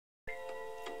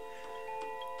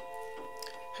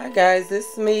Hi guys,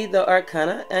 it's me, the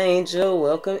Arcana Angel.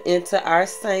 Welcome into our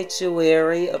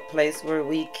sanctuary, a place where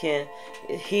we can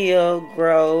heal,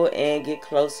 grow, and get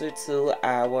closer to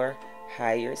our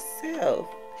higher self,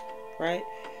 right?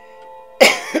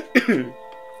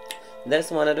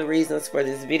 That's one of the reasons for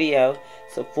this video.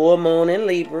 It's a full moon in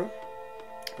Libra,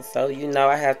 so you know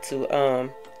I have to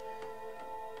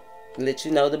let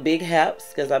you know the big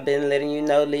haps, because I've been letting you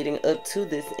know leading up to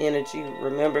this energy.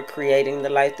 Remember, creating the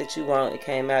life that you want. It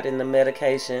came out in the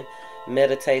meditation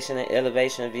and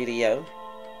elevation video.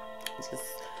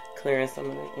 Just clearing some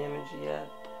of the energy out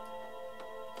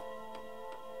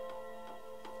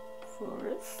for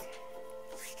us.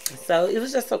 So it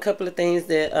was just a couple of things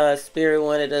that Spirit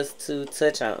wanted us to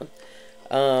touch on.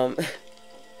 Um,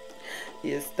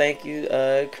 yes, thank you,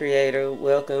 Creator,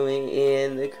 welcoming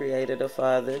in the Creator, the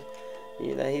Father.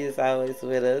 You know, He's always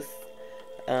with us.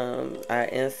 Our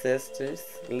ancestors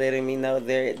letting me know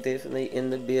they're definitely in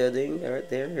the building, or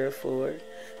they're here for it.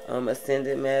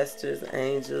 Ascended masters,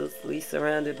 angels, we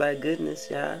surrounded by goodness,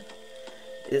 y'all.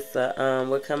 It's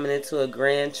we're coming into a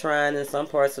grand trine. In some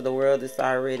parts of the world, it's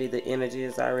already, the energy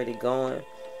is already going.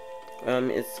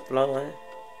 It's flowing.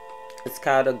 It's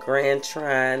called a grand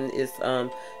trine. It's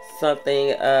something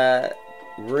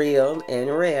real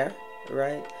and rare,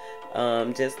 right?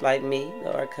 Just like me,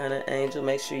 the Arcana Angel.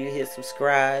 Make sure you hit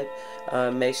subscribe.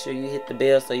 Make sure you hit the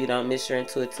bell so you don't miss your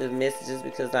intuitive messages,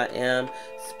 because I am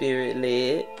spirit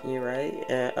led. You're right,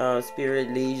 and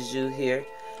Spirit leads you here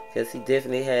because He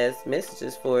definitely has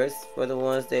messages for us, for the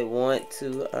ones that want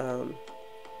to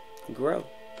grow.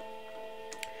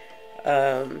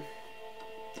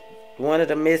 One of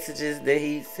the messages that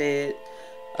He said,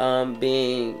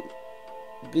 being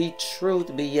be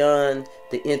truth beyond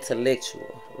the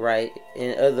intellectual, right?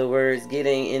 In other words,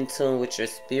 getting in tune with your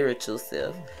spiritual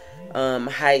self,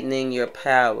 heightening your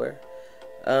power,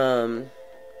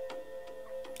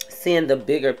 seeing the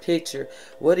bigger picture.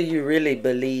 What do you really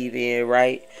believe in,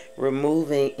 right?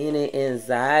 Removing any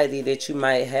anxiety that you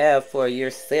might have for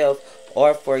yourself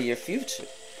or for your future,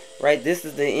 right? This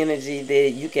is the energy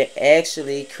that you can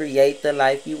actually create the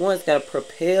life you want. It's going to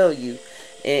propel you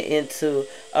into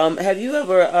have you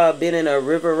ever been in a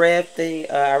river rafting?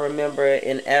 I remember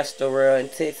in Astorel in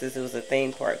Texas, it was a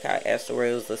theme park called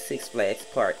Astorel. It was a Six Flags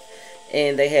park,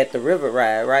 and they had the river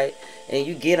ride, right? And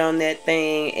you get on that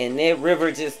thing, and that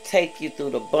river just take you through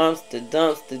the bumps, the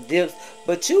dumps, the dips,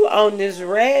 but you on this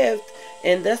raft,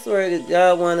 and that's where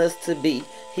God want us to be.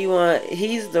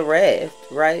 He's the raft,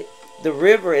 right? The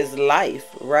river is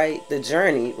life, right? The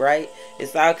journey, right?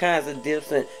 It's all kinds of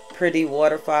dips and pretty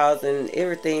waterfalls and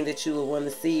everything that you would want to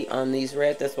see on these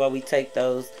rafts. That's why we take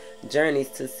those journeys,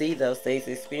 to see those things,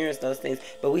 experience those things.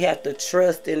 But we have to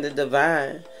trust in the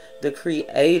divine, the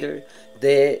creator,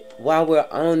 that while we're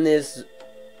on this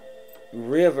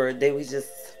river, that we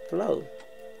just flow,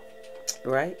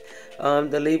 right?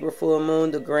 The Libra full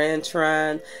moon, the grand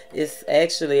trine, is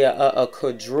actually a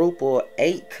quadruple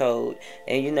 8 code.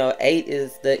 And you know, 8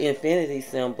 is the infinity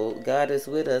symbol. God is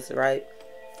with us, right?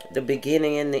 The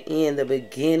beginning and the end,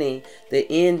 the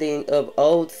ending of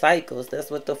old cycles. That's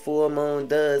what the full moon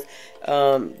does.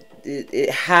 It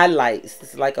highlights.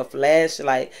 It's like a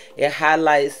flashlight. It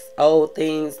highlights old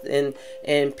things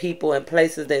and people and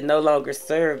places that no longer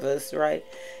serve us, right?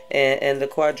 And the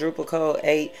quadruple code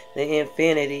 8, the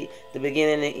infinity, the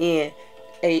beginning and the end,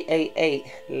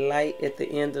 888, light at the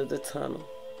end of the tunnel.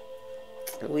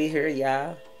 We here,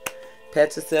 y'all.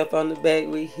 Pat yourself on the back.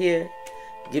 We here.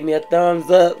 Give me a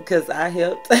thumbs up, because I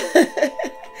helped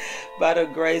by the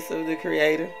grace of the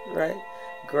Creator, right?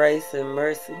 Grace and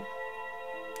mercy.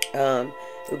 We're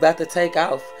about to take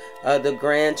off. The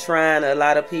grand trine, a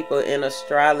lot of people in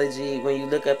astrology, when you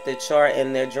look up the chart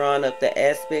and they're drawing up the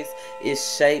aspects,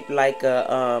 it's shaped like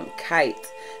a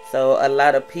kite. So a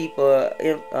lot of people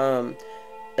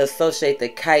associate the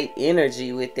kite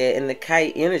energy with that, and the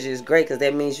kite energy is great because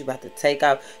that means you're about to take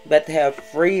off. You're about to have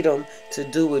freedom to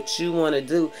do what you want to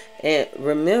do. And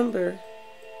remember,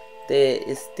 there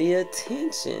is still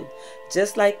tension,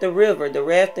 just like the river, the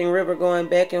rafting river, going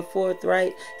back and forth,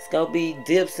 right? It's gonna be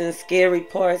dips and scary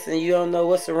parts, and you don't know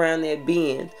what's around that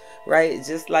bend, right?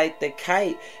 Just like the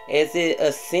kite, as it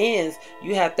ascends,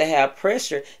 you have to have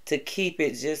pressure to keep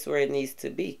it just where it needs to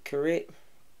be, correct?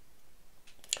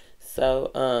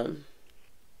 So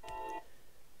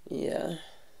yeah,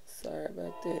 sorry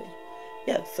about that.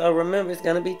 Yeah, so remember, it's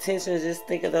gonna be tension. Just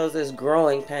think of those as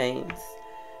growing pains,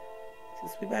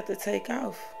 because we about to take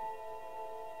off,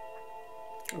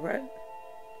 right?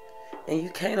 And you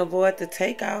can't avoid the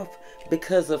takeoff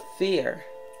because of fear.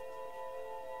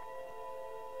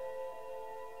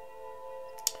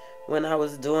 when I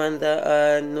was doing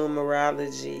the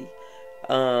numerology.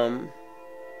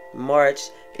 March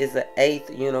is the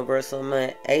 8th universal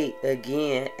month. 8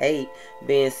 again, 8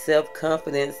 being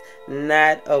self-confidence,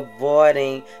 not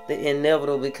avoiding the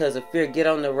inevitable because of fear. Get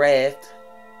on the raft.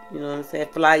 You know what I'm saying?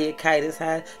 Fly your kite as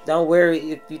high. Don't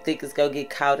worry if you think it's gonna get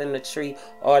caught in the tree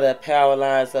or the power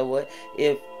lines or what.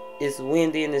 If it's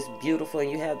windy and it's beautiful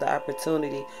and you have the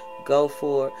opportunity, go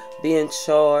for it. Be in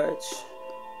charge,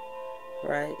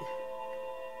 right?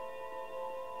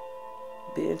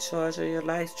 Be in charge of your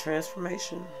life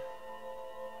transformation.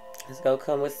 It's gonna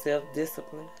come with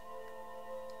self-discipline,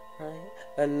 right?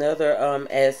 Another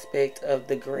aspect of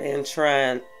the grand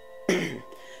trine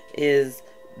is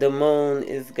the moon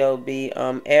is gonna be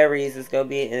Aries is gonna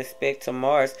be in aspect to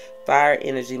Mars, fire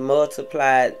energy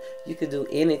multiplied. You could do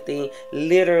anything,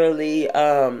 literally.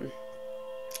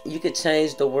 You could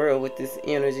change the world with this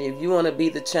energy. If you want to be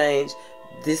the change,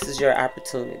 this is your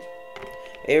opportunity.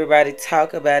 Everybody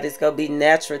talk about it. It's going to be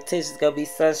natural attention. It's going to be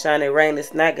sunshine and rain.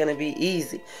 It's not going to be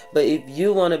easy. But if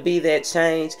you want to be that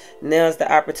change, now's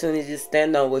the opportunity to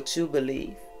stand on what you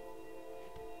believe.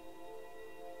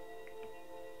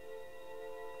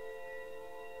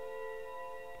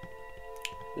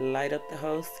 Light up the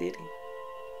whole city.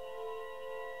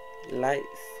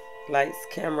 Lights,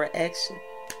 camera, action.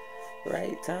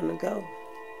 Right, time to go.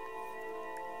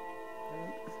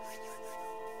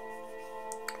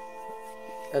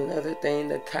 Another thing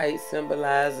the kite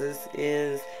symbolizes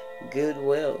is good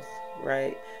wealth,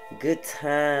 right? Good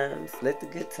times. Let the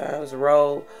good times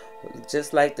roll.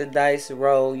 Just like the dice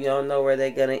roll, you don't know where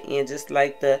they're going to end. Just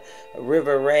like the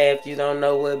river raft, you don't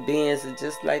know what bends.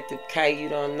 Just like the kite, you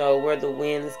don't know where the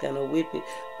wind is going to whip it.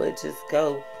 But just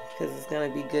go, because it's going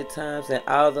to be good times. And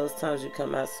all those times you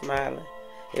come out smiling.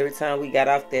 Every time we got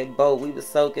off that boat, we were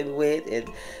soaking wet. And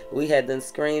we had done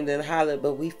screamed and hollered,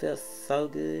 but we felt so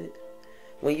good.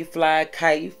 When you fly a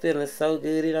kite, you feeling so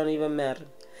good, it don't even matter.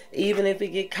 Even if it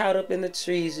get caught up in the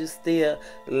trees, you still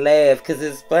laugh because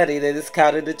it's funny that it's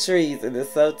caught in the trees and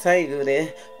it's so tangled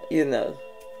and, you know.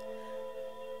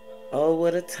 Oh,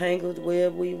 what a tangled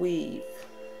web we weave.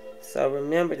 So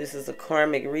remember, this is a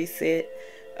karmic reset.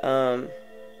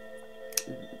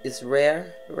 It's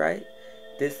rare, right?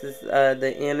 This is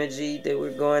the energy that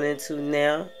we're going into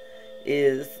now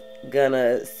is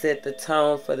gonna set the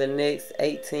tone for the next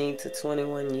 18 to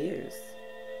 21 years.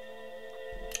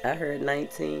 I heard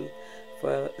 19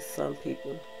 for some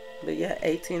people, but yeah,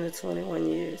 18 to 21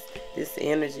 years. This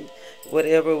energy,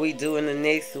 whatever we do in the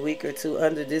next week or two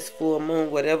under this full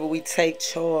moon, whatever we take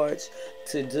charge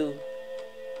to do,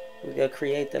 we're gonna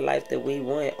create the life that we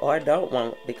want or don't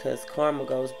want, because karma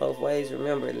goes both ways.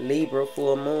 Remember, Libra,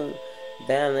 full moon,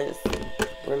 balance.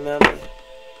 Remember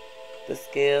the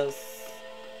scales.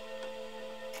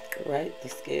 Right, the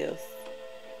scales,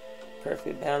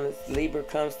 perfect balance. Libra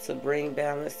comes to bring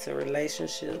balance to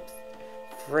relationships,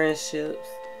 friendships,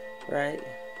 right,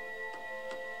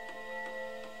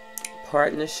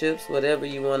 partnerships, whatever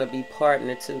you want to be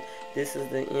partner to. This is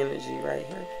the energy right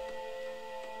here.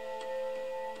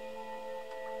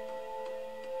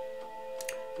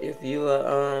 If you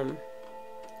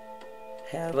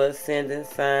have an ascendant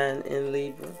sign in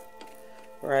Libra,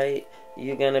 right,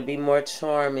 you're going to be more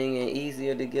charming and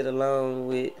easier to get along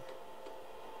with.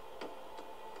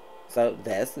 So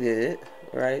that's good,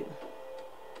 right?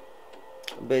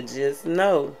 But just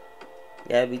know, you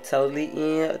got to be totally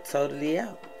in or totally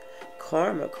out.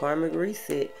 Karmic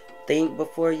reset. Think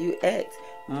before you act.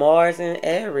 Mars and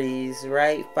Aries,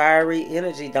 right? Fiery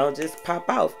energy. Don't just pop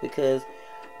off, because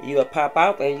you will pop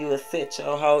out and you will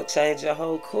change your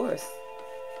whole course.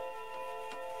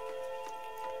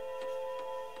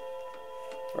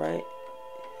 Right?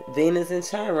 Venus in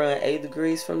Chiron, 8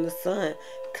 degrees from the sun,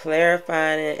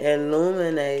 clarifying and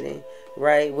illuminating,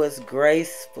 right? What's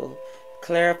graceful,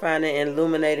 clarifying and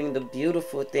illuminating the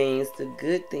beautiful things, the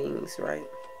good things, right?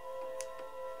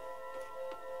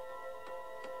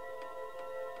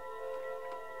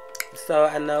 So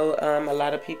I know a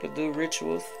lot of people do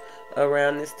rituals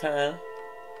around this time.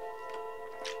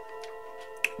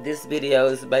 This video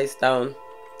is based on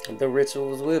the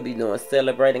rituals we'll be doing,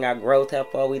 celebrating our growth, how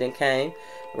far we done came,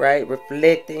 right?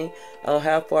 Reflecting on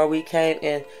how far we came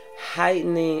and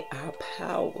heightening our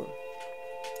power.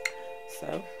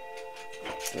 So,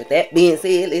 with that being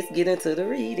said, let's get into the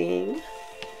reading,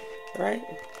 right?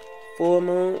 Full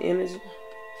moon energy.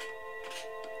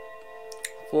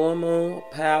 Full moon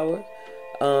power.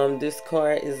 This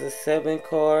card is a 7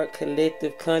 card,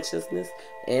 collective consciousness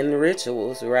and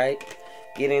rituals, right?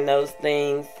 Getting those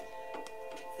things,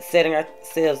 setting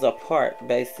ourselves apart,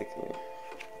 basically,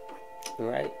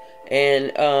 right?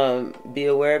 And be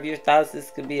aware of your thoughts.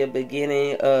 This could be a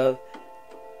beginning of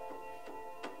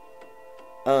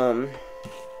I'm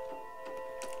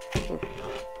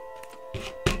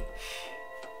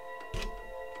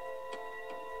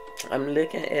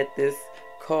looking at this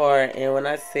card, and when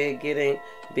I said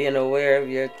being aware of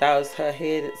your thoughts, her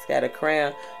head has got a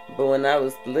crown. But when I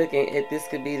was looking at this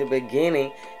could be the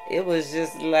beginning, it was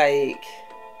just like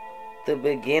the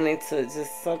beginning to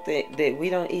just something that we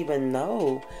don't even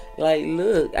know. Like,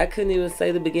 look, I couldn't even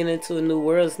say the beginning to a new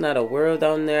world. It's not a world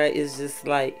on there. It's just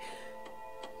like,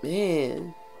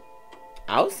 man,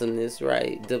 awesomeness,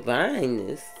 right?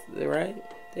 Divineness, right?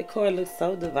 That card looks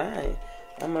so divine.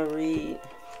 I'm going to read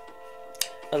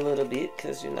a little bit,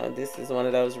 because this is one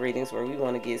of those readings where we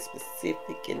want to get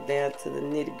specific and down to the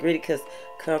nitty gritty, because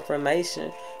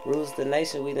confirmation rules the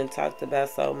nation. We done talked about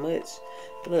so much.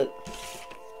 Look,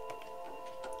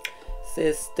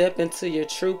 says, step into your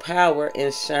true power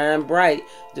and shine bright.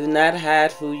 Do not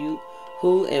hide who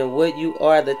and what you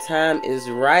are. The time is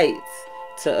right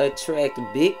to attract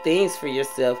big things for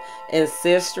yourself.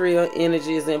 Ancestral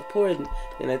energy is important.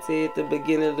 And I tell you at the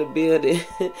beginning of the building,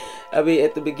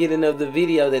 at the beginning of the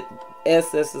video, that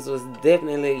ancestors was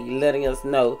definitely letting us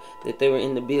know that they were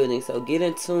in the building. So get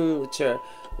in tune with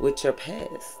your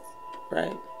past,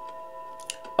 right?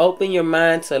 Open your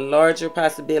mind to larger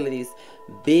possibilities.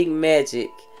 Big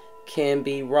magic can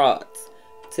be wrought.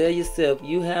 Tell yourself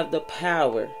you have the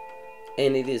power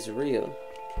and it is real.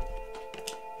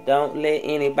 Don't let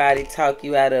anybody talk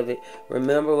you out of it.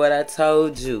 Remember what I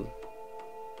told you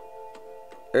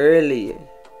earlier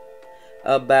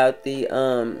about the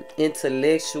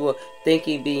intellectual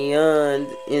thinking beyond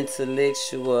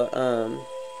intellectual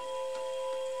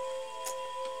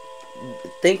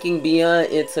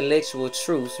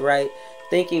truths, right?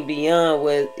 Thinking beyond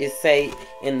what it say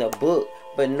in the book,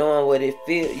 but knowing what it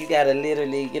feels. You gotta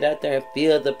literally get out there and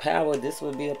feel the power. This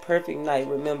would be a perfect night.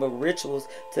 Remember rituals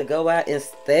to go out and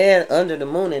stand under the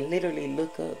moon and literally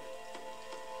look up.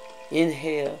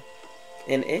 Inhale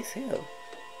and exhale.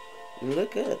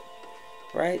 Look up.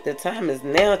 Right? The time is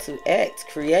now to act,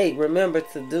 create. Remember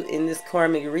to do in this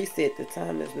karmic reset. The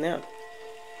time is now.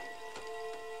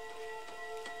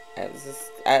 I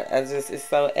just, it's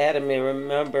so adamant.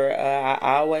 Remember, I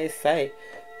always say,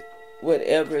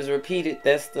 whatever is repeated,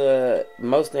 that's the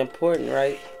most important,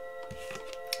 right?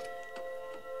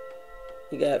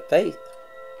 You got faith.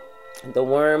 The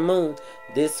worm moon.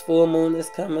 This full moon that's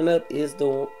coming up is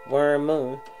the worm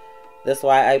moon. That's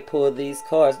why I pulled these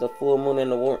cards, the full moon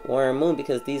and the worm moon,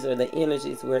 because these are the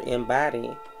energies we're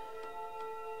embodying.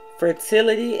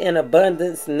 Fertility and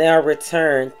abundance now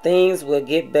return. Things will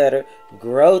get better.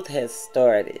 Growth has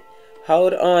started.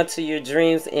 Hold on to your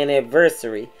dreams in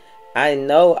adversity. I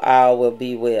know all will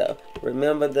be well.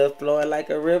 Remember the flowing like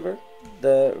a river?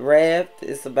 The raft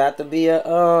is about to be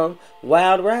a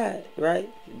wild ride, right?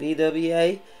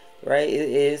 BWA, right?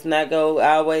 It's not going to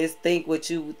always think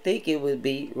what you think it would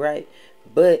be, right?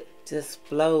 But just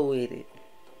flow with it.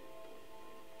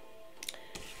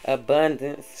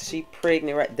 Abundance. She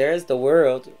pregnant, right? There's the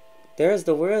world. There's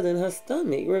the world in her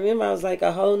stomach. Remember, I was like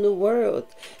a whole new world.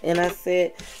 And I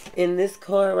said, in this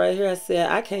card right here, I said,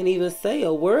 I can't even say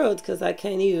a world because I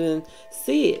can't even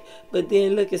see it. But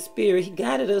then look at Spirit. He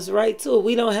guided us right to it.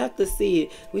 We don't have to see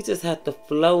it. We just have to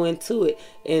flow into it.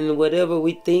 And whatever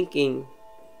we thinking,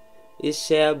 it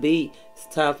shall be. It's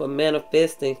time for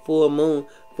manifesting. Full moon.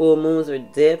 Full moons are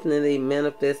definitely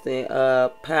manifesting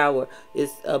power.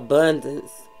 It's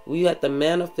abundance. We have to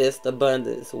manifest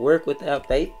abundance. Work without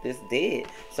faith is dead.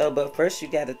 So, but first you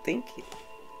got to think it.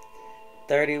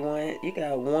 31. You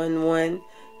got 1-1.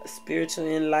 Spiritual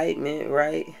enlightenment,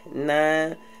 right?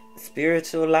 9.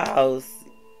 Spiritual laws.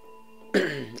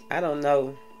 I don't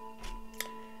know.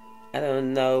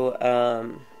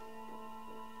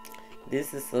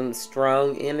 This is some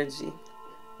strong energy,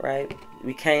 right?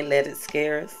 We can't let it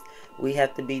scare us. We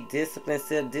have to be disciplined.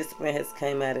 Self-discipline has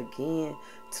came out again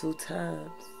 2 times,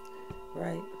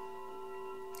 right?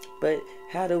 But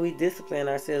how do we discipline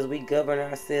ourselves? We govern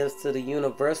ourselves to the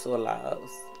universal laws,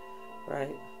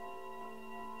 right?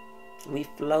 We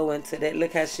flow into that.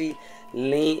 Look how she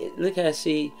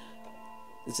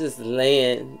just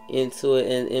laying into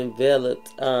it and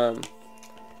enveloped.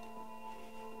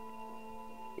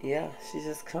 Yeah, she's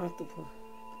just comfortable.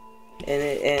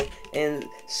 And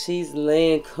she's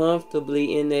laying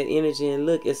comfortably in that energy, and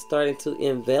look, it's starting to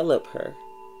envelop her,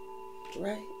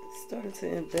 right? It's starting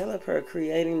to envelop her,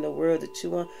 creating the world that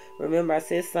you want. Remember, I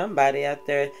said somebody out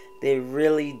there, they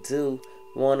really do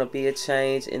want to be a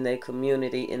change in their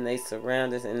community, in their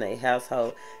surroundings, in their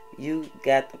household. You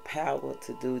got the power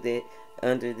to do that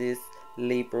under this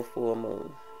Libra full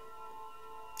moon.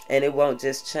 And it won't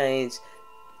just change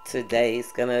today.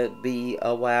 It's going to be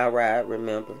a wild ride,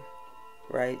 remember.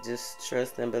 Right? Just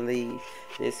trust and believe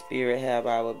that Spirit have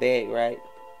our back, right?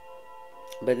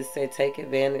 But it said take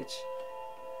advantage.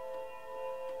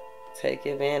 Take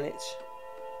advantage.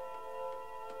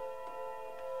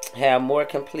 Have more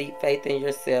complete faith in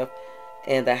yourself,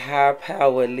 and the higher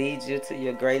power leads you to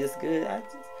your greatest good. I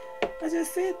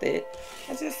just said that.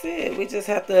 I just said we just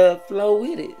have to flow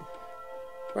with it.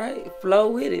 Right? Flow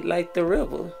with it like the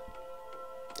river.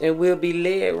 And we'll be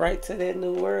led right to that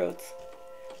new world.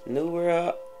 New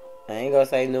world. I ain't gonna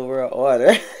say new world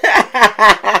order.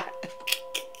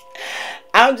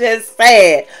 I'm just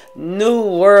saying new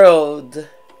world.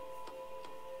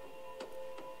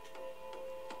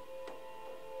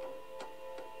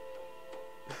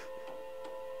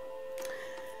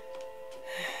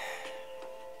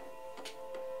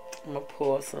 I'm gonna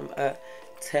pull some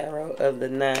Tarot of the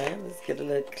Nine. Let's get a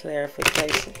little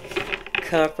clarification.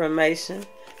 Confirmation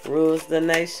rules the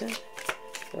nation.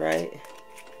 Right?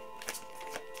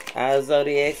 Our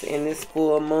zodiacs in this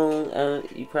full moon,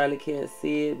 you probably can't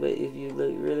see it, but if you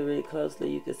look really, really closely,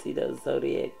 you can see those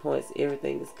zodiac points.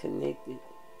 Everything is connected,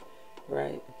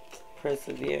 right?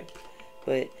 Persevere.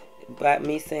 But by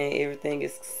me saying everything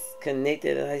is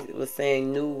connected, I was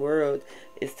saying new world,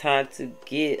 it's time to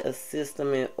get a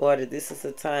system in order. This is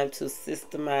a time to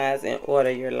systemize and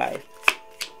order your life.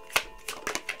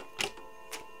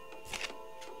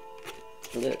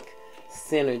 Look,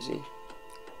 synergy.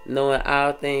 Knowing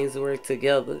all things work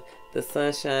together, the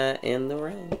sunshine and the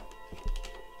rain.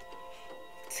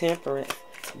 Temperance,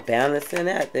 balancing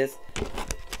out. That's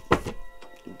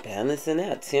balancing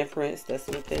out. Temperance, that's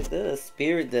what that does.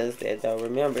 Spirit does that, though.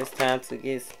 Remember, it's time to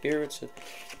get spiritual.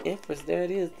 Empress, there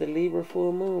it is, the Libra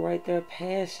full moon right there.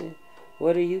 Passion.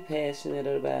 What are you passionate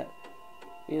about?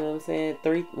 You know what I'm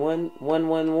saying?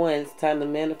 111. It's time to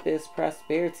manifest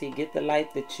prosperity. Get the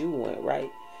life that you want, right?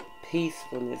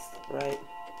 Peacefulness, right?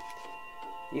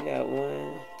 You got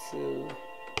 1, 2,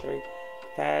 3,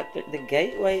 5. The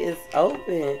gateway is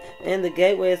open. And the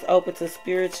gateway is open to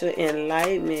spiritual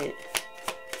enlightenment.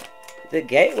 The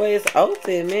gateway is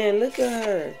open, man. Look at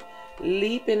her.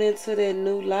 Leaping into that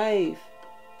new life.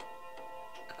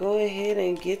 Go ahead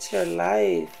and get your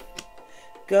life.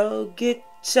 Go get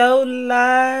your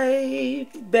life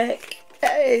back.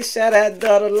 Hey, shout out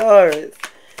Daughter Lawrence.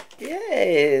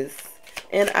 Yes.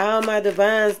 And all my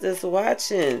divines that's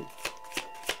watching.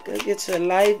 Go get your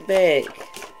life back.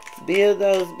 Build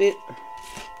those bit.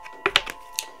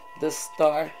 The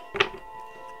star.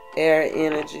 Air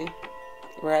energy.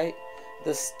 Right?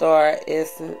 The star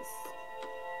essence.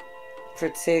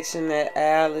 Protection, that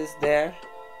owl is there.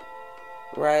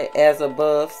 Right? As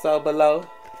above, so below.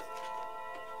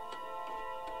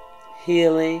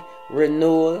 Healing.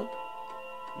 Renewal.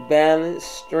 Balance.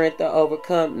 Strength to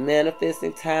overcome.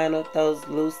 Manifesting. Tying up those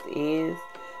loose ends.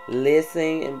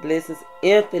 Listening and blessings,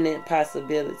 infinite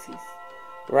possibilities,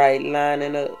 right?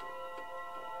 Lining up.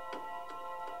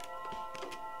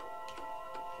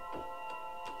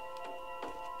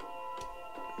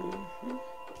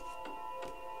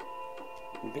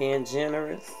 Being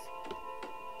generous.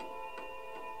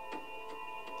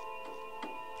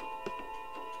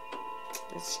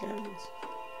 It's challenge.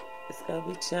 It's gonna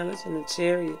be challenging. The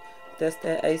Chariot. That's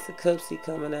that Ace of Cups he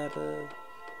coming out of.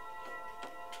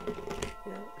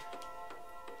 Yep.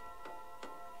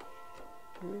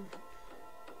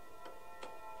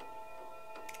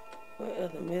 What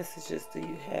other messages do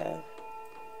you have?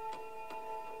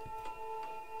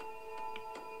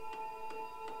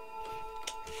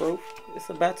 Fruit. It's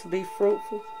about to be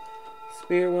fruitful.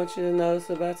 Spirit wants you to know it's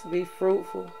about to be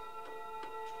fruitful.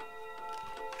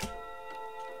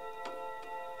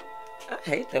 I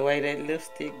hate the way that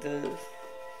lipstick does.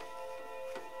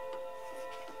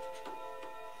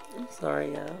 I'm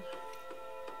sorry, y'all.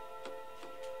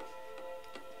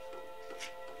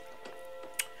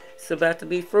 It's about to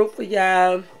be fruitful,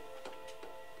 y'all.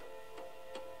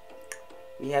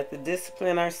 We have to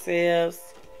discipline ourselves.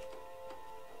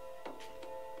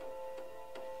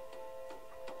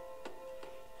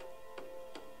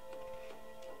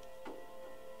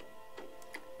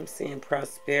 I'm seeing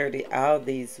prosperity. All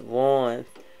these wands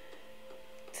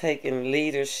taking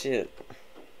leadership.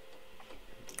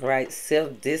 Right?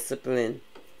 Self-discipline.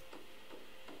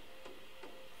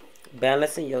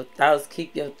 Balancing your thoughts.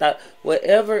 Keep your thoughts.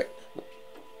 Whatever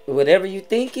you're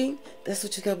thinking, that's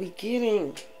what you're going to be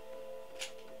getting.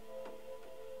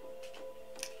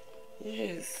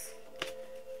 Yes.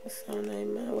 What's on their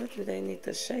mind? What do they need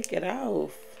to shake it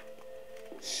off?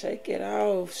 Shake it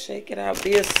off. Shake it out.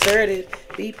 Be assertive.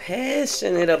 Be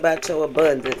passionate about your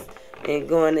abundance. and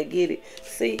going to get it.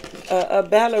 See, a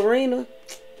ballerina,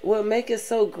 what make it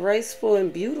so graceful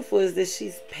and beautiful is that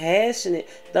she's passionate.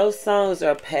 Those songs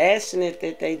are passionate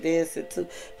that they dance it to.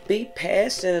 Be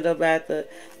passionate about the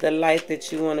life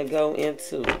that you want to go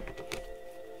into.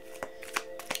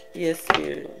 Yes,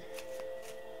 Spirit.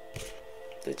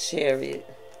 The Chariot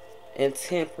and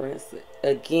Temperance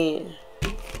again.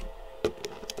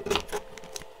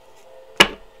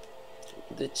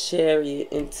 The Chariot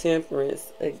and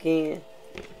Temperance again.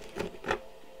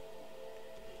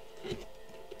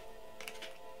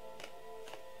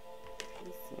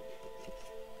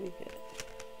 We got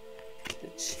the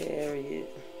Chariot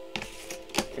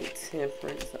and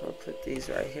Temperance. I'm going to put these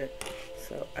right here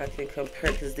so I can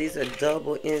compare, because these are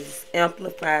double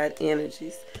amplified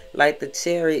energies. Like the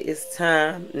Chariot is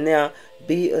time. Now,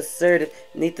 be assertive.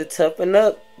 Need to toughen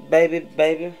up,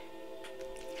 baby.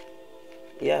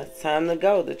 Yeah, time to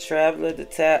go. The Traveler,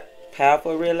 the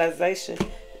powerful realization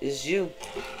is you.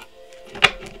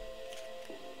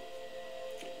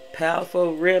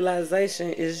 Powerful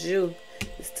realization is you.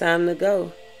 It's time to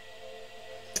go.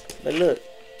 But look,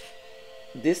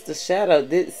 this the shadow.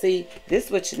 This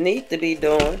what you need to be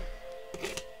doing.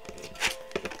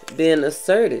 Being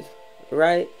assertive,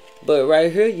 right? But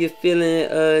right here, you're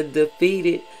feeling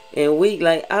defeated and weak.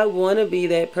 Like, I want to be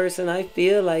that person. I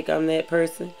feel like I'm that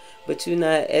person. But you're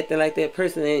not acting like that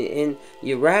person. And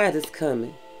your ride is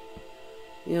coming.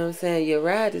 You know what I'm saying? Your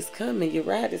ride is coming. Your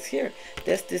ride is here.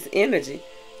 That's this energy.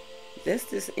 That's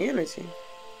this energy.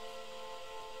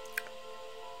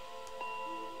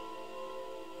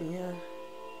 Yeah.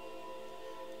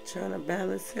 Trying to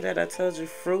balance it out. I told you,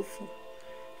 fruitful.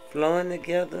 Flowing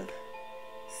together.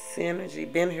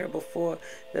 Synergy. Been here before.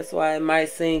 That's why it might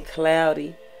seem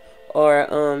cloudy.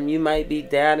 Or you might be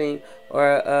doubting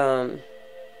or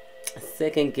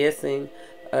second guessing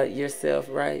yourself,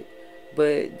 right?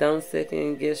 But don't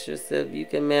second guess yourself. You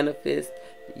can manifest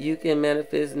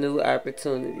new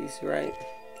opportunities, right?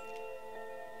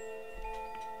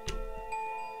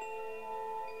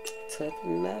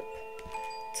 Toughen up.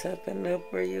 Toughen up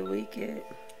where you're weak at.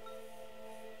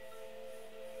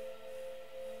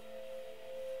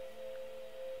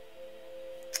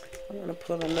 I want to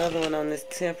pull another one on this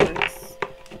Temperance.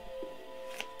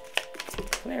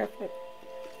 Clarify.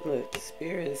 Look,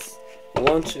 spirits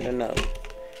want you to know.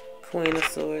 Queen of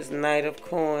Swords, Knight of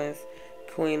Coins,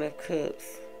 Queen of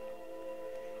Cups,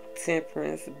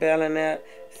 Temperance, balancing out.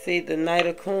 See, the Knight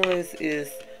of Coins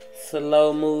is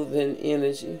slow moving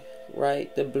energy,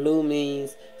 right? The blue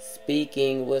means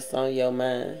speaking what's on your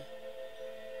mind.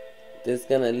 That's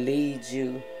going to lead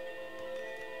you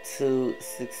to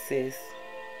success.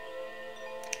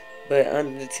 But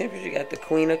under the Temperance, you got the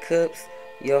Queen of Cups,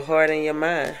 your heart and your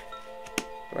mind,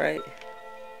 right?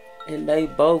 And they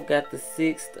both got the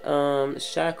sixth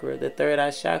chakra, the third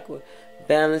eye chakra,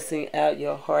 balancing out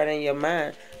your heart and your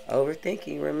mind.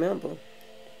 Overthinking, remember.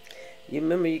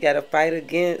 You got to fight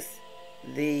against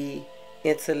the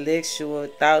intellectual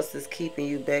thoughts that's keeping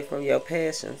you back from your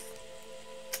passions.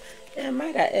 And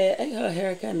might I add, ain't her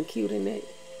hair kind of cute in that?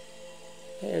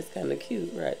 Hair's kind of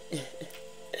cute, right?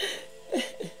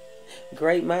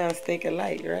 Great minds think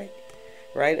alike, right?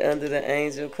 Right under the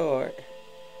angel card,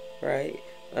 right?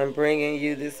 I'm bringing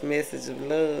you this message of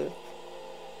love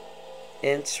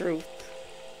and truth.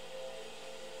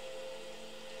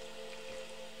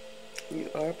 You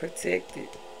are protected,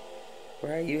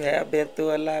 right? You have been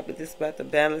through a lot, but this is about to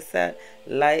balance out.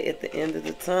 Light at the end of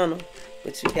the tunnel,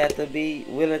 but you got to be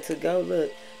willing to go.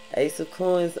 Look, Ace of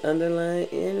Coins, underlying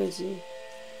energy.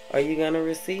 Are you going to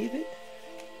receive it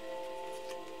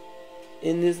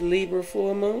in this Libra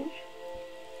full moon?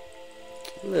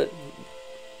 Look,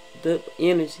 the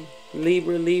energy,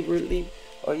 Libra.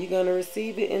 Are you going to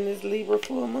receive it in this Libra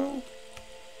full moon?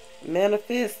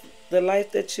 Manifest the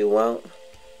life that you want.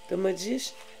 The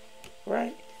Magician,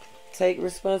 right? Take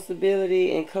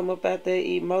responsibility and come up out that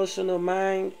emotional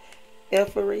mind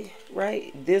effery,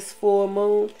 right? This full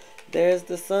moon, there's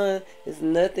the sun. There's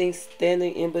nothing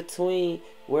standing in between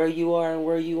where you are and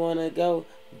where you want to go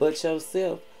but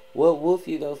yourself. What wolf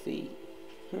you go feed?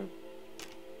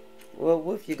 What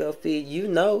wolf you go feed? You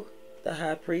know, the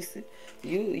High Priestess.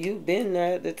 You've been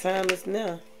there. The time is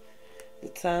now. The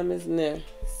time is now.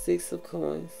 Six of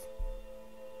Coins.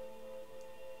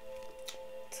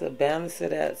 To balance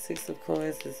it out, Six of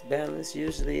Coins is balanced.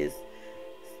 Usually it's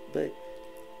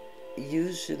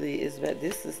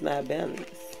this is not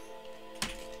balanced.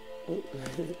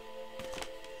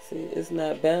 See, it's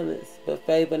not balanced, but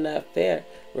favor not fair.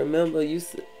 Remember,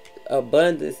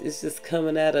 abundance is just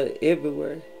coming out of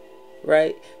everywhere,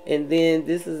 right? And then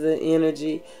this is an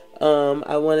energy.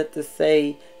 I wanted to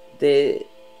say that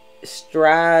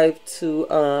strive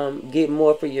to get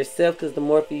more for yourself, because the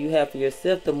more you have for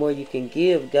yourself, the more you can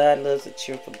give. God loves a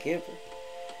cheerful giver,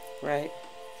 right?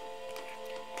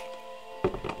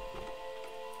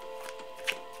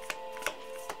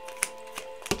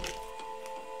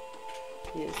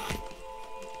 Yes.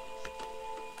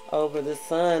 Over the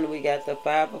sun, we got the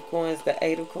 5 of coins, the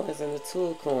 8 of coins, and the 2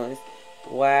 of coins.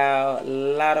 Wow, a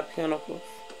lot of pentacles,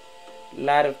 a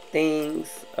lot of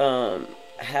things,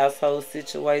 household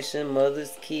situation,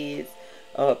 mothers, kids,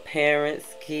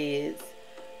 parents, kids,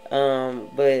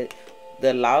 but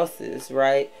the losses,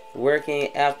 right?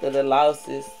 Working after the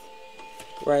losses,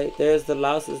 right? There's the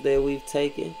losses that we've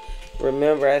taken.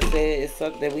 Remember, I said it's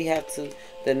something that we have to,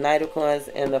 the Knight of Coins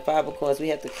and the 5 of Coins, we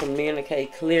have to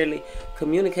communicate clearly.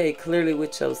 Communicate clearly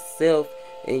with yourself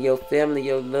and your family,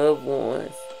 your loved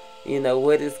ones. You know,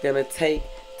 what it's going to take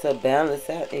to balance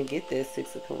out and get that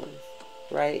 6 of Coins,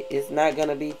 right? It's not going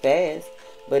to be fast,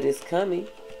 but it's coming,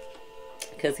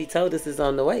 because he told us it's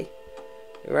on the way,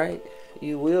 right?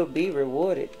 You will be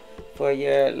rewarded for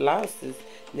your losses.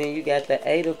 Then you got the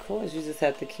 8 of Coins. You just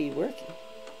have to keep working,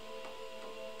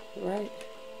 right?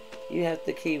 You have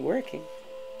to keep working.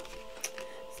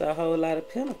 So a whole lot of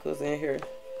pentacles in here.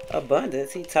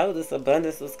 Abundance. He told us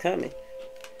abundance was coming,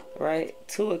 right?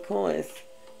 2 of Coins.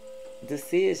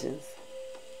 Decisions.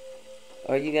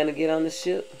 Are you going to get on the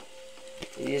ship?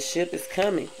 Your ship is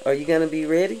coming. Are you going to be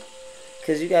ready?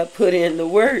 Because you got to put in the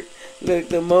work. Look,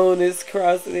 the moon is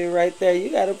crossing it right there. You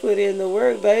got to put in the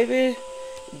work, baby.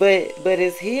 But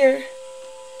it's here,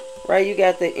 right? You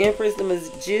got the Empress, the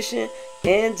Magician,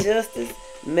 and Justice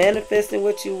manifesting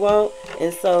what you want.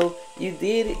 And so you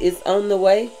did it. It's on the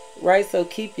way, right? So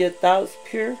keep your thoughts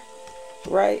pure,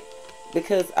 right?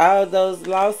 Because all those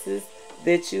losses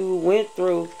that you went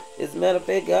through, as a matter of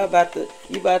fact,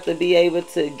 you about to be able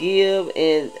to give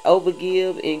and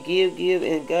overgive and give,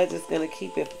 and God just gonna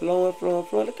keep it flowing.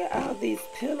 Look at all these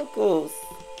pentacles.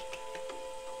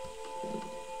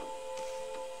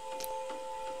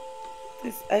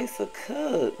 This Ace of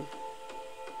Cups.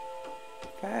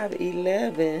 5,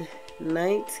 11,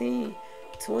 19,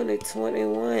 20,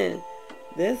 21.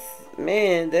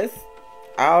 That's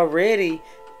already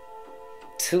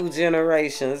 2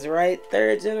 generations, right?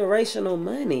 3rd generational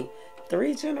money.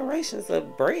 3 generations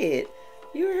of bread.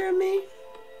 You hear me?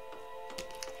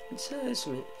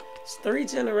 Judgment. It's 3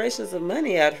 generations of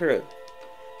money out here.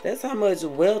 That's how much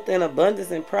wealth and abundance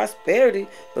and prosperity.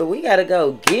 But we got to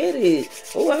go get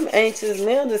it. Oh, I'm anxious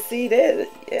now to see that.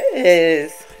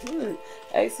 Yes.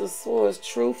 Ace of Swords,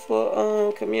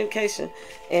 truthful communication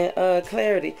and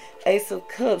clarity. Ace of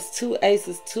Cups, 2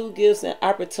 aces, 2 gifts and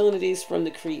opportunities from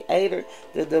the Creator,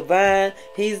 the Divine.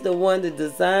 He's the one that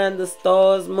designed the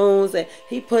stars, moons, and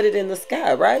he put it in the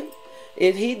sky, right?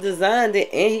 If he designed it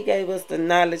and he gave us the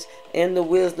knowledge and the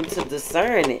wisdom to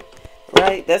discern it,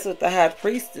 right? That's what the High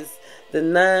Priestess,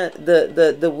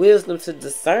 the wisdom to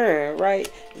discern, right?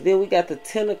 Then we got the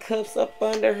 10 of Cups up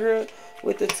under her.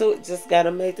 With the 2, just got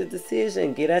to make the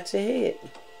decision. Get out your head.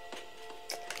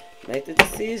 Make the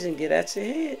decision. Get out your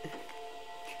head.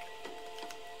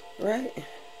 Right?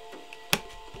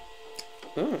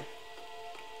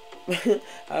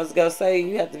 I was going to say,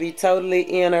 you have to be totally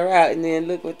in or out. And then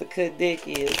look what the cut deck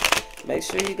is. Make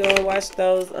sure you go and watch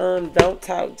those Don't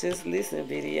Talk, Just Listen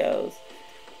videos.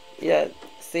 Yeah.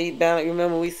 See,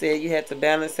 remember we said you had to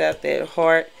balance out that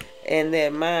heart and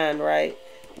that mind, right?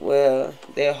 Well,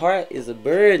 that heart is a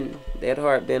burden. That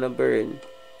heart been a burden.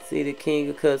 See the King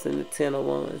of Cups and the 10 of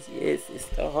Wands. Yes, it's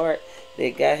the heart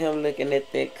that got him looking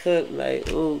at that cup like,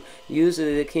 ooh.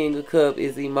 Usually the King of Cups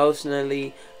is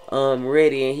emotionally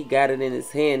ready and he got it in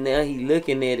his hand. Now he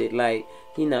looking at it like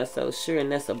he not so sure,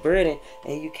 and that's a burden.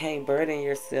 And you can't burden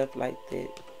yourself like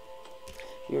that.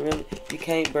 You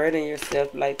can't burden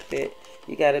yourself like that.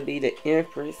 You gotta be the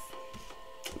Empress.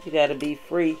 You gotta be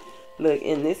free. Look,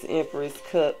 in this Empress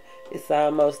cup, it's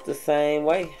almost the same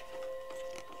way,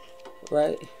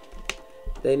 right?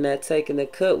 They not taking the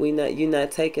cup. You're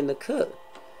not taking the cup.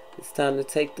 It's time to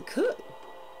take the cup.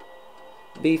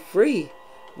 Be free.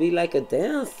 Be like a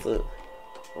dancer,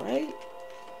 right?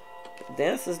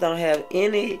 Dancers don't have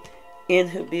any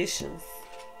inhibitions.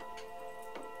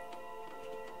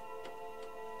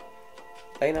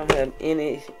 They don't have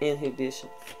any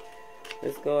inhibitions.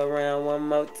 Let's go around one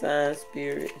more time,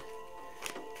 Spirit.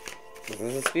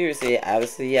 The Spirit said,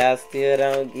 obviously y'all still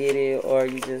don't get it, or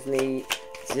you just need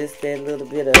just that little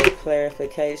bit of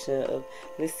clarification of,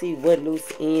 let's see what loose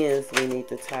ends we need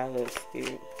to tie up,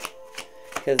 Spirit.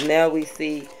 Because now we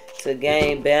see, to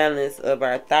gain balance of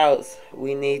our thoughts,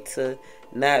 we need to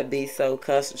not be so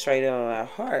concentrated on our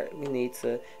heart. We need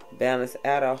to balance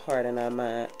out our heart and our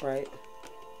mind, right?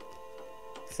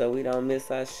 so we don't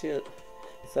miss our ship.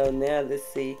 So now let's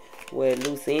see where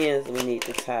loose ends we need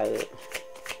to tie up.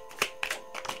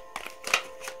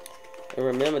 And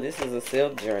remember, this is a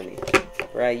self journey,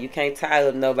 right? You can't tie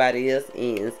up nobody else's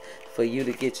ends for you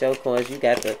to get your coins. You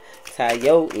got to tie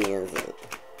your ends up,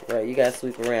 right? You got to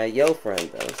sweep around your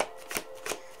front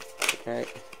though, right?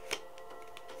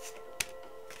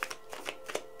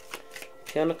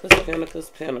 Pentacles, Pentacles,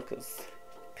 Pentacles.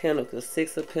 Pentacles,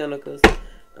 Six of Pentacles,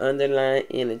 underlying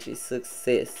energy,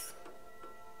 success.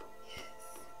 Yes.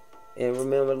 And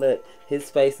remember, look, his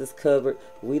face is covered.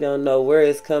 We don't know where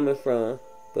it's coming from,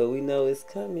 but we know it's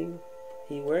coming.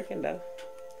 He working though.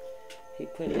 He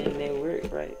putting in that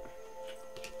work, right?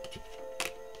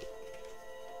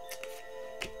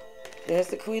 There's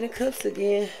the Queen of Cups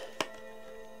again.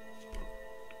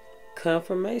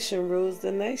 Confirmation rules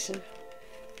the nation.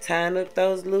 Tying up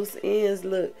those loose ends,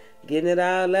 look, getting it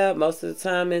all out. Most of the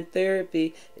time in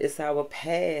therapy, it's our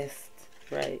past,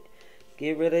 right?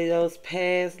 Get rid of those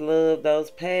past love, those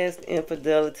past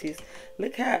infidelities.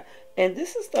 Look how, and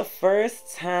this is the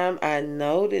first time I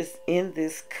noticed in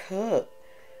this cup.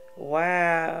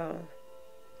 Wow.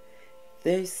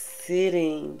 They're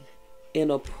sitting in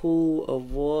a pool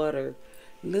of water.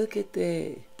 Look at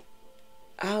that.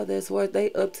 Oh, that's where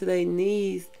they up to their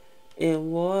knees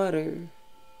in water.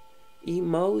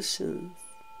 Emotions,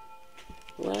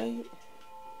 right?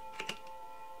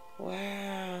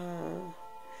 Wow.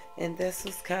 And that's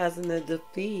what's causing the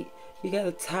defeat. You got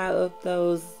to tie up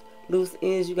those loose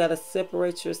ends. You got to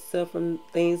separate yourself from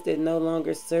things that no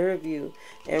longer serve you.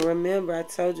 And remember, I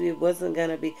told you it wasn't going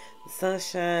to be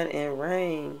sunshine and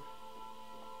rain.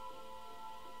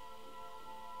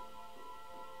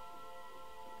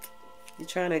 You're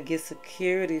trying to get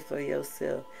security for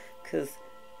yourself, because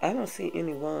I don't see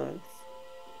any wands.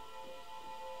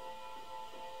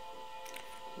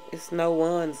 It's no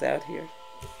wands out here.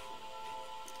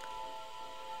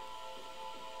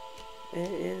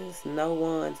 It is no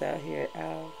wands out here at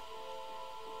all.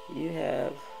 You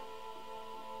have,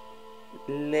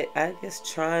 I guess,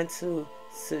 trying to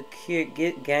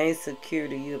gain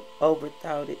security. You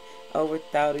overthought it.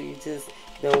 You just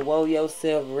done woe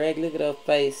yourself wreck. Look at her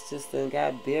face, just done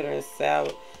got bitter and sour.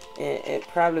 And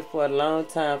probably for a long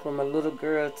time, from a little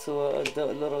girl to an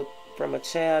adult, from a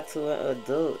child to an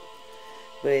adult.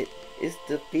 But it's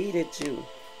defeated you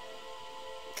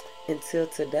until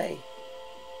today,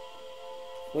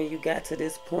 when you got to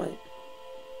this point,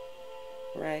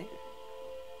 right?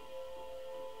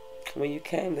 When you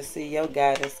came to see your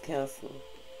guidance counselor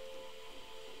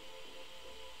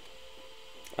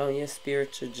on your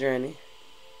spiritual journey,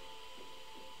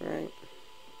 right?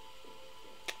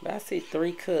 But I see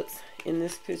 3 cups in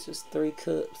this picture. 3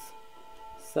 cups.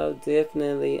 So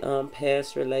definitely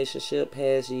past relationship,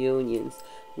 past unions.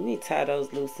 You need to tie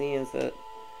those loose ends up,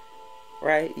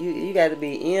 right? You got to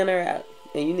be in or out,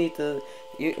 and you need to.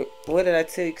 What did I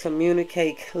tell you?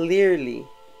 Communicate clearly.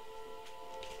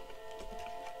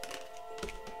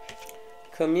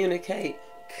 Communicate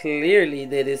clearly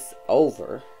that it's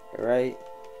over, right?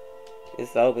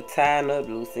 It's over. Tying up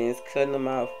loose ends, cutting them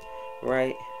off,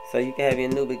 right? So you can have your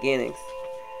new beginnings,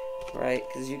 right?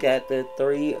 Because you got the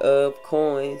 3 of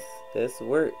coins. That's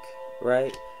work,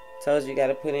 right? Told you got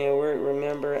to put in work.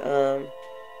 Remember,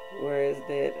 where is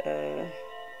that?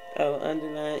 Oh,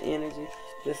 underlying energy.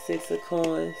 The 6 of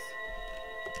coins.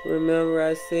 Remember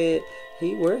I said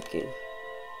he working.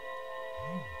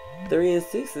 3 and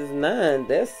 6 is 9.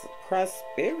 That's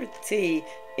prosperity,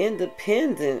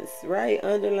 independence, right?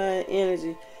 Underlying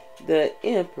energy. The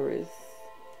Empress.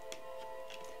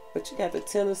 But you got the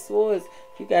 10 of Swords.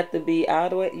 You got to be all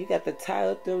the way. You got to tie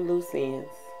up them loose ends.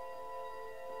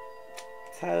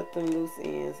 Tie up them loose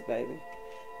ends, baby.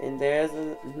 And there's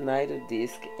a Knight of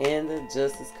Disc and the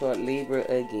Justice card, Libra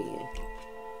again.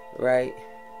 Right?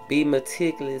 Be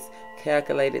meticulous.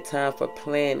 Calculated time for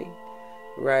planning.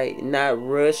 Right? Not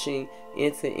rushing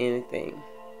into anything.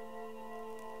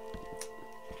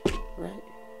 Right?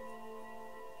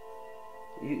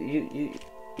 You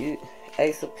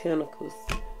Ace of Pentacles.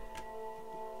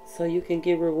 So you can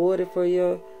get rewarded for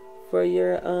your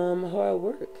hard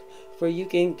work. For you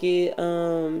can get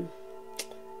so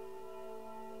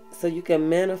you can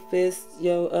manifest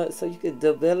your so you can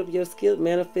develop your skills,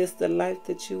 manifest the life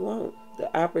that you want,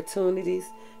 the opportunities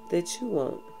that you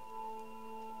want.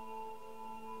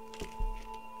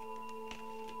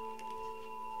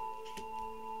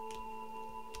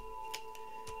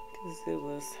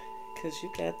 Because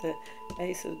you got the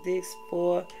Ace of Discs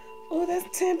for, oh,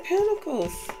 that's 10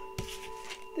 Pentacles.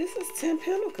 This is 10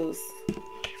 Pentacles.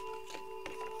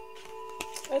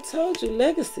 I told you,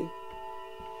 legacy.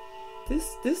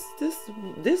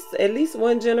 This at least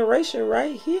one generation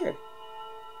right here.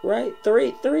 Right?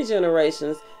 Three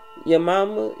generations. Your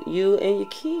mama, you, and your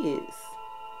kids.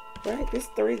 Right? This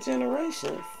 3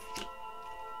 generations.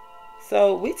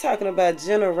 So we talking about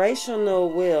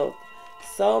generational wealth.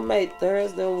 Soulmate,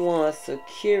 Thursday one,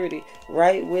 security,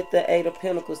 right with the 8 of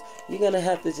Pentacles. You're going to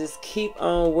have to just keep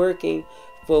on working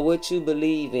for what you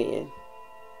believe in.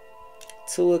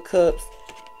 2 of Cups.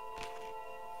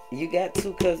 You got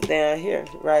 2 cups down here,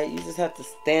 right? You just have to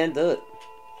stand up.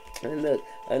 And look,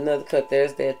 another cup.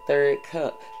 There's that 3rd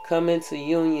cup. Come into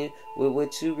union with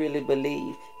what you really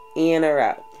believe, in or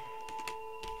out.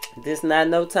 This not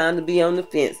no time to be on the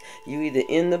fence. You either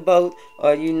in the boat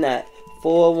or you not.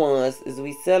 4 wands. Is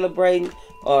we celebrating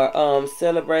or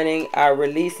celebrating our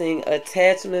releasing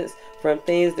attachments from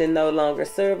things that no longer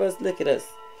serve us? Look at us.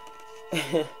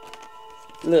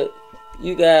 Look,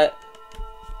 you got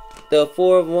the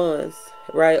 4 of wands,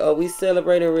 right? Are we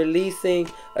celebrating releasing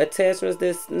attachments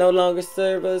that no longer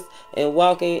serve us and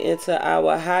walking into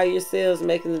our higher selves,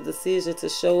 making the decision to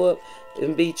show up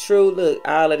and be true? Look,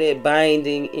 all of that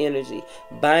binding energy,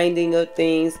 binding of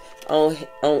things on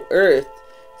earth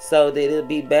so that it'll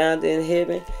be bound in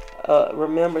heaven.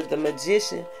 Remember the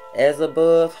magician, as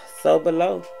above, so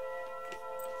below.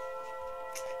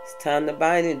 It's time to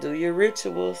bind and do your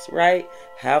rituals, right?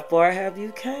 How far have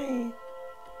you came?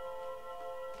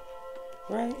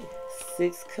 Right?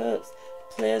 6 cups.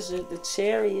 Pleasure, the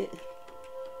Chariot.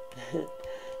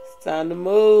 It's time to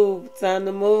move. Time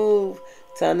to move.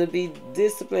 Time to be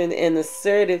disciplined and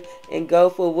assertive and go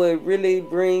for what really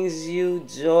brings you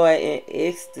joy and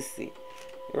ecstasy.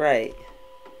 Right.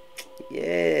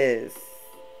 Yes.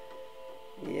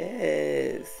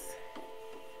 Yes.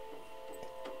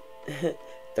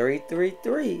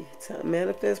 333. Time to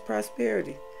manifest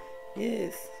prosperity.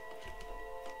 Yes.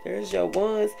 There's your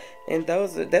wands, and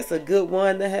that's a good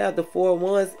one to have. The 4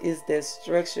 wands is that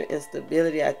structure and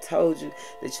stability I told you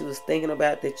that you was thinking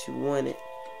about, that you wanted.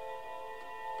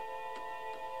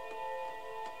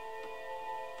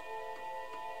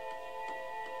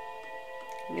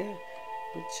 Yeah,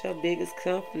 what's your biggest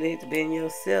conflict? Being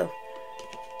yourself,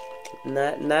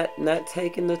 not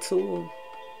taking the tool.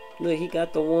 Look, he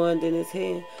got the wand in his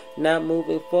hand, not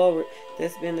moving forward.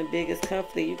 That's been the biggest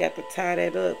conflict. You got to tie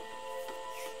that up.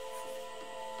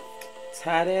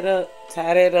 Tie that up.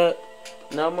 Tie that up.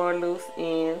 No more loose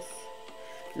ends.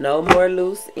 No more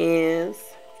loose ends.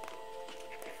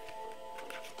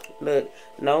 Look,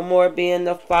 no more being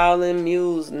the fallen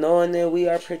muse, knowing that we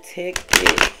are protected.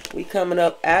 We coming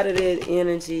up out of that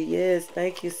energy. Yes,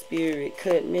 thank you, Spirit.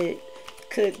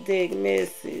 Cut dig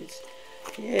message.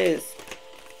 Yes.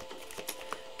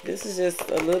 This is just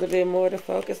a little bit more to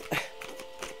focus.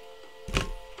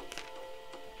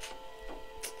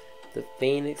 The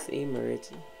Phoenix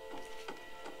emerging.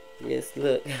 Yes,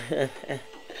 look.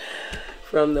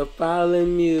 From the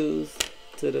fallen muse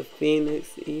to the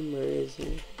Phoenix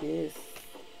emerging. Yes.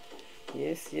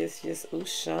 Yes, yes, yes.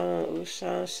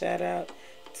 Ushun, shout out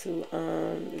to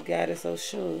the goddess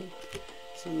Oshun.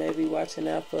 She may be watching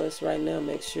out for us right now.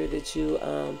 Make sure that you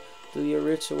do your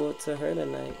ritual to her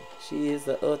tonight. She is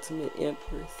the ultimate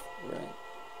empress, right?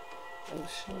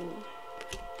 Oshun.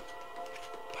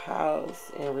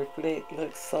 Pause and reflect.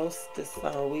 Look, solstice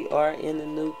song. We are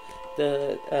in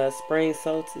the spring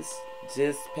solstice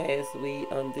just passed.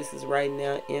 This is right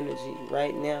now energy.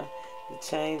 Right now, the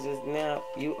change is now.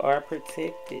 You are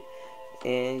protected,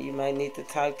 and you might need to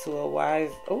talk to a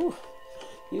wise. Oh,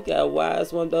 you got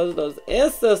wise one. Those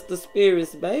ancestor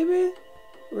spirits, baby.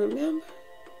 Remember,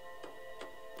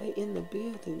 they in the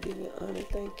building. Giving honor.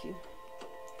 Thank you.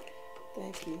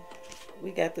 Thank you. We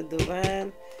got the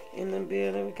divine in the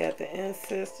building. We got the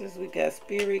ancestors. We got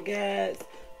spirit guides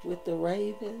with the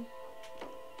raven.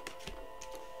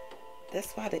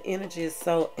 That's why the energy is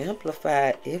so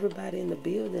amplified. Everybody in the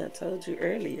building. I told you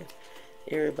earlier.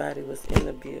 Everybody was in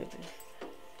the building.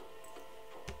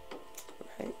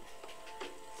 Right.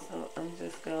 So I'm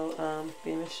just going to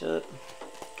finish up.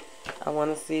 I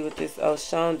want to see what this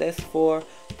Oshun. That's for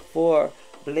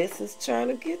blessings trying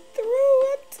to get through.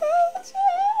 I told you.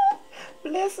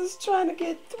 Blessings trying to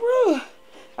get through.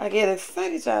 I get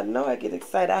excited. Y'all know I get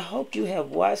excited. I hope you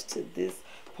have watched to this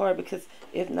part, because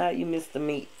if not, you missed the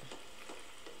meat.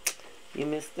 You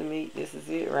missed the meat. This is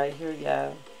it right here,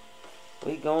 y'all.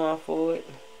 We going for it.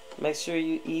 Make sure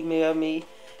you email me.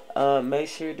 Make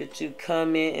sure that you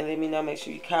comment and let me know. Make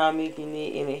sure you call me if you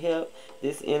need any help.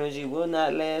 This energy will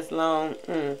not last long.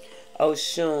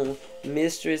 Oshun,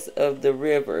 mistress of the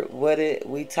river. What did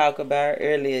we talk about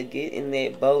earlier? Get in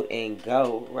that boat and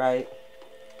go, right?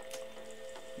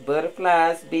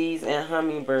 Butterflies, bees, and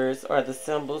hummingbirds are the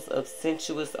symbols of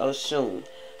sensuous Oshun,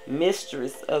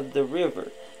 mistress of the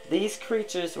river. These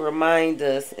creatures remind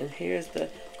us, and here's the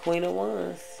Queen of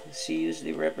Wands. She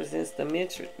usually represents the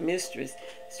mistress.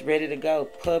 It's ready to go.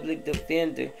 Public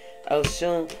defender.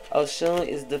 Oshun. Oshun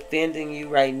is defending you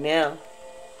right now.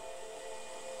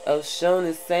 Oshun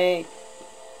is saying,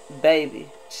 baby,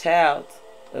 child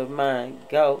of mine,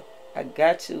 go. I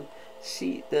got you.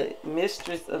 She, the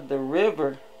mistress of the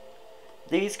river.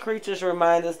 These creatures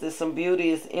remind us that some beauty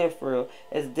is inferior,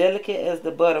 as delicate as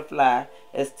the butterfly,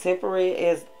 as temporary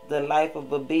as the life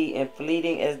of a bee, and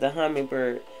fleeting as the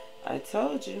hummingbird. I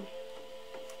told you.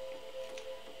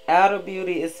 Outer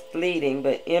beauty is fleeting,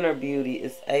 but inner beauty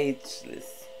is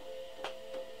ageless.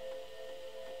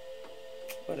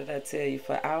 What did I tell you?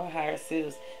 For our higher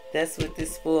selves, that's what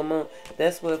this full moon,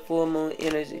 that's what full moon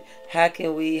energy. How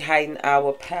can we heighten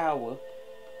our power?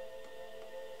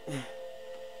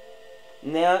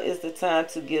 Now is the time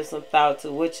to give some thought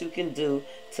to what you can do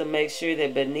to make sure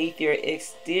that beneath your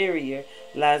exterior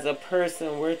lies a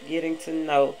person worth getting to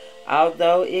know.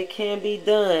 Although it can be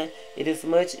done, it is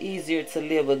much easier to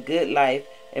live a good life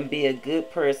and be a good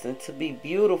person, to be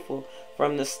beautiful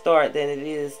from the start, than it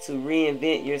is to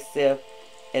reinvent yourself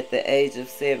at the age of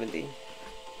 70.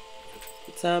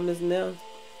 The time is now.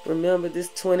 Remember this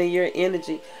 20-year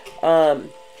energy. I'm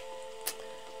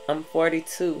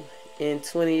 42. In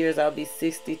 20 years, I'll be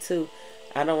 62.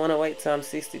 I don't want to wait till I'm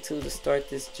 62 to start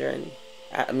this journey.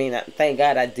 I mean, thank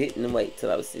God I didn't wait till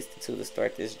I was 62 to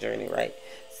start this journey, right?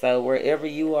 So wherever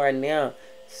you are now,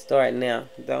 start now.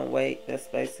 Don't wait. That's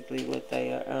basically what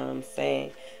they are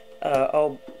saying.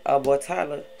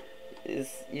 Obatala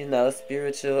is, a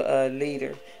spiritual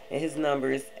leader, and his number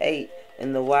is 8.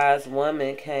 And the wise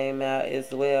woman came out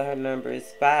as well. Her number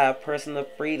is 5. Personal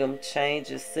freedom,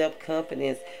 changes,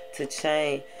 self-confidence to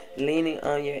change, leaning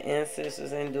on your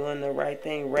ancestors and doing the right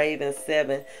thing. Raven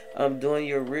 7, doing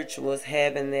your rituals,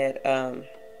 having that, and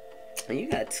you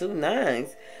got 2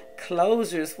 9s.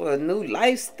 Closures for a new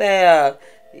lifestyle.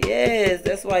 Yes,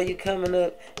 that's why you coming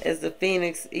up as the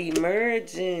Phoenix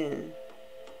emerging.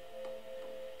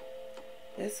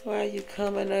 That's why you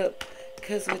coming up.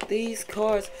 Because with these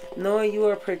cards, knowing you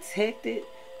are protected,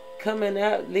 coming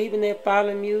out, leaving that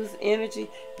fallen muse energy,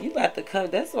 you about to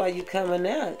come. That's why you coming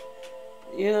out.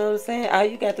 You know what I'm saying? All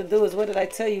you got to do is, what did I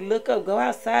tell you? Look up. Go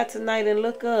outside tonight and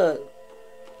look up.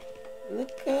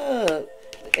 Look up.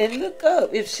 And look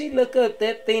up. If she look up,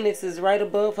 that Phoenix is right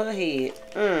above her head.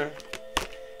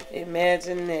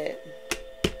 Imagine that.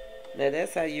 Now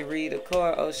that's how you read a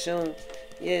card, Oshun.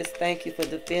 Yes, thank you for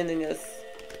defending us.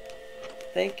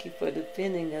 Thank you for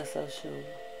defending us, Oshun.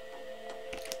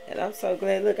 And I'm so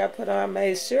glad. Look, I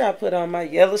made sure I put on my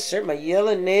yellow shirt, my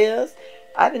yellow nails.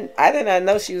 I did not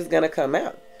know she was gonna come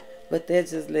out, but that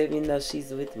just let me know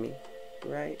she's with me,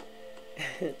 right?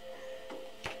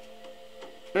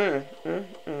 Thank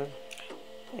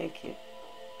you.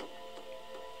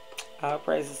 All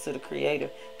praises to the Creator,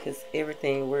 because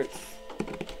everything works.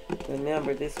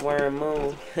 Remember, this worm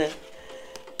moon.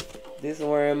 This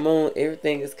worm moon,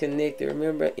 everything is connected.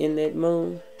 Remember, in that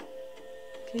moon,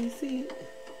 can you see it?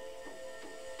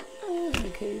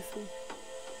 Can you see?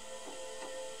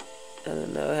 I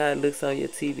don't know how it looks on your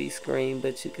TV screen,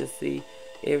 but you can see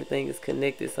everything is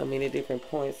connected. So many different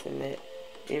points in that.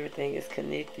 Everything is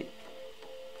connected.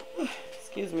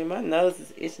 Excuse me, my nose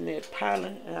is itching at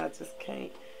pollen, and I just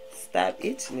can't stop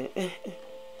itching it.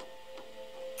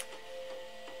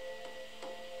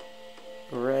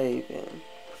 Raven.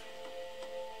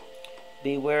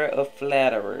 Beware of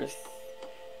flatterers.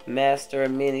 Master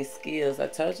of many skills. I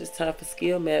told you it's time for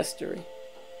skill mastery.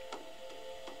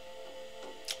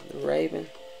 The Raven.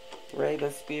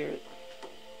 Raven spirit.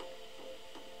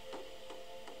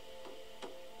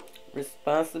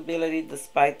 Responsibility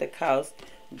despite the cost.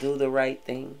 Do the right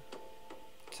thing.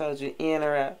 Told you, in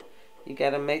or out. You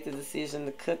got to make the decision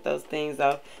to cut those things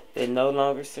off that no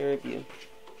longer serve you.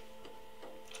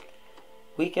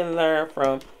 We can learn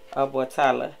from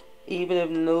Obatala. Even if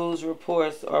news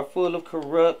reports are full of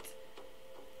corrupt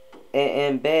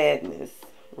and badness,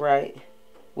 right?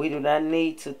 We do not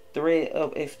need to threat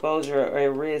of exposure or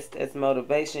arrest as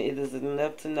motivation. It is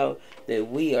enough to know that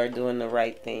we are doing the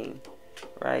right thing,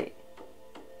 right?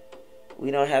 We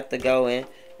don't have to go in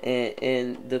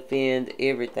and defend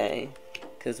everything,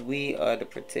 because we are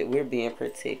we're being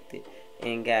protected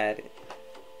and guided.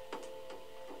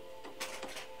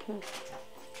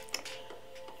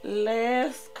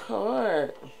 Last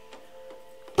card.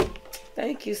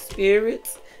 Thank you,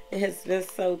 spirits. It has been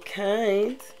so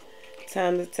kind.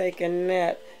 Time to take a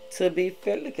nap. To be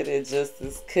fair, look at that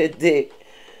Justice Cadet,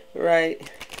 right?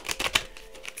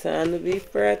 Time to be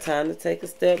fair. Time to take a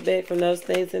step back from those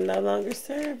things that no longer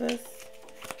serve us.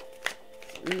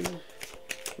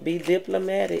 Be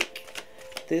diplomatic.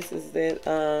 This is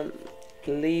that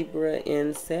Libra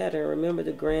in Saturn. Remember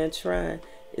the Grand Trine.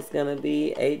 It's going to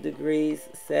be 8 degrees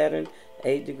Saturn,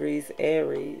 8 degrees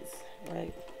Aries.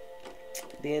 Right?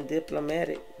 Being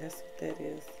diplomatic. That's what that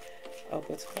is.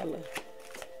 Open color.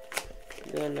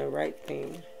 Doing the right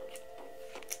thing.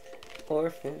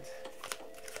 Orphans.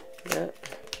 Yep.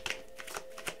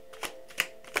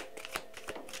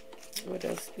 What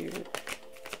else, Spirit?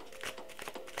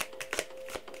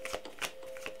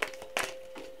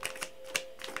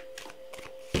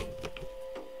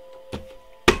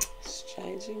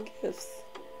 Exchanging gifts.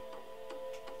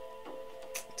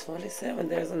 27.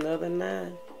 There's another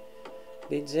 9.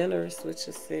 Be generous with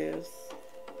yourselves.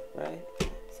 Right?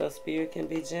 So Spirit can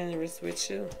be generous with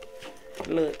you.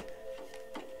 Look.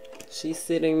 She's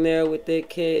sitting there with that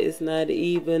cat. It's not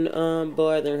even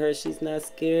bothering her. She's not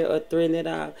scared or threatened at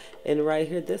all. And right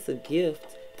here, that's a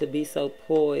gift to be so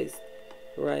poised.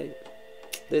 Right?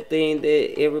 The thing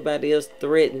that everybody else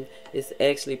threatened is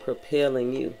actually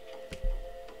propelling you.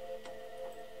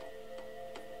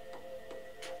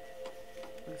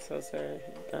 I'm so sorry.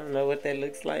 I don't know what that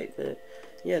looks like, but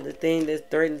yeah, the thing that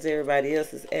threatens everybody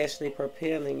else is actually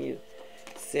propelling you.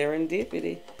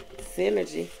 Serendipity,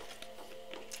 synergy.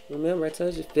 Remember, I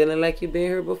told you, feeling like you've been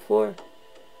here before.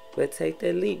 But take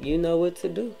that leap. You know what to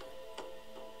do.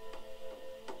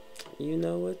 You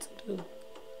know what to do.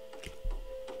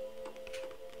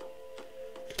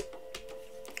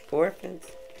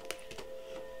 Orphans,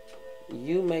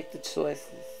 you make the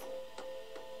choices.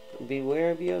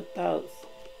 Beware of your thoughts.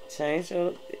 Change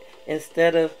your...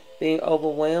 Instead of being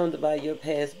overwhelmed by your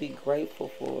past, be grateful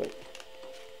for it.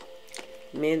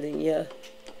 Mending, yeah.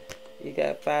 You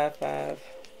got 5, 5.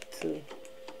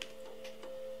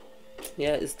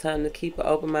 Yeah, it's time to keep an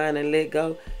open mind and let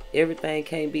go. Everything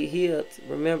can't be healed.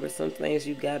 Remember, some things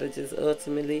you gotta just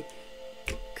ultimately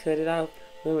cut it off.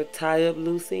 Remember, tie up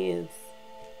loose ends.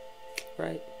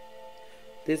 Right?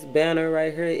 This banner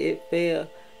right here, it fell.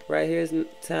 Right here is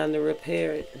time to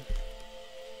repair it.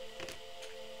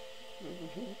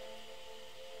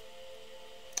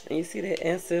 And you see that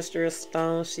ancestral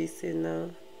stone she's sitting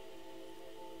on?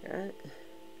 Right?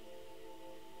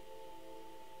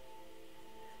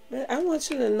 But I want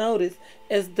you to notice,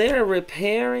 as they're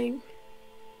repairing,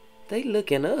 they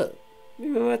looking up.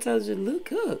 Remember I told you, look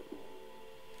up.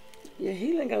 Your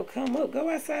healing gonna come up. Go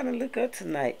outside and look up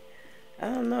tonight. I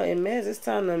don't know. Imagine it's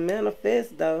time to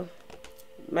manifest, though.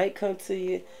 Might come to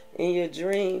you in your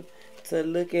dream to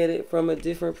look at it from a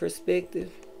different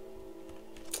perspective.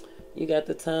 You got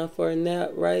the time for a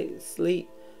nap, right? Sleep.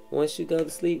 Once you go to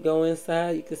sleep, go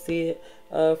inside. You can see it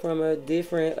from a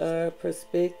different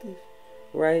perspective.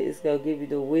 Right, it's gonna give you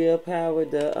the willpower,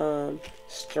 the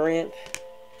strength,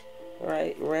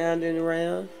 right, round and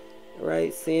round,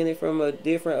 right, seeing it from a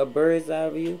bird's eye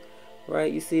view,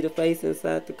 right. You see the face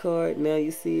inside the card, now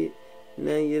you see it,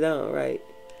 now you don't, right.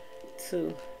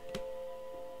 2,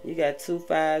 you got 2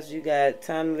 5s. You got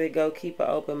time to let go, keep it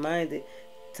open-minded,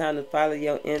 time to follow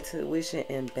your intuition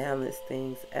and balance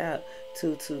things out.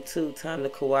 2 2 2, time to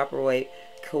cooperate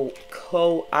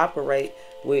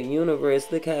with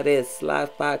universe. Look how that sly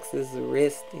fox is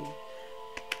resting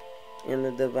in the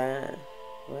divine,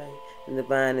 right? The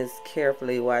divine is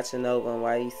carefully watching over him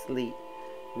while he sleep.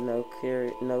 No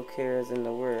cares in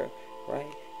the world,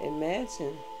 right?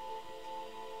 Imagine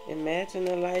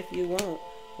the life you want.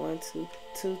 1 2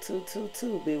 2 2 2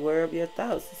 2. Beware of your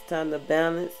thoughts. It's time to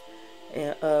balance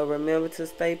and remember to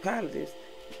stay positive.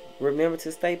 Remember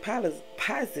to stay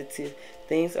positive.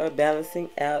 Things are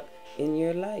balancing out in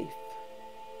your life.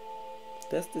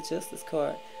 That's the Justice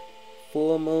card.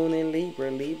 Full moon in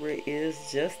Libra. Libra is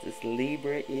justice.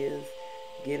 Libra is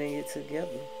getting it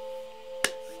together.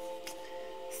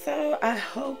 So I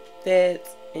hope that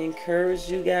encouraged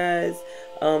you guys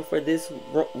for this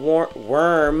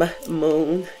worm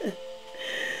moon.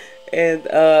 And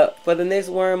for the next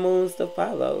worm moons to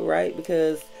follow, right?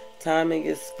 Because timing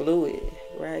is fluid,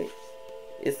 right?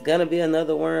 It's going to be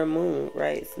another worm moon,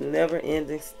 right? It's a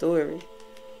never-ending story.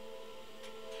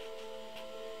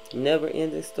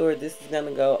 Never-ending story. This is going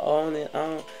to go on and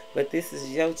on. But this is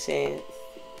your chance.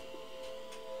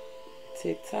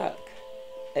 Tick-tock.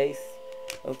 Ace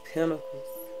of Pentacles.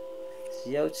 It's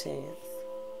your chance.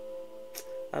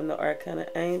 I'm the Arcana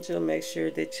Angel. Make sure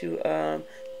that you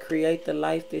create the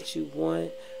life that you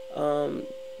want.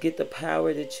 Get the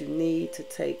power that you need to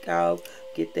take off.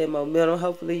 Get that momentum.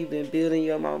 Hopefully you've been building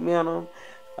your momentum.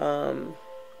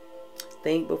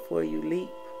 Think before you leap.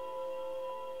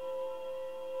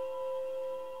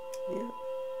 Yeah.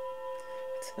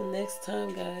 Till next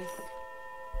time, guys.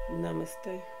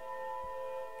 Namaste.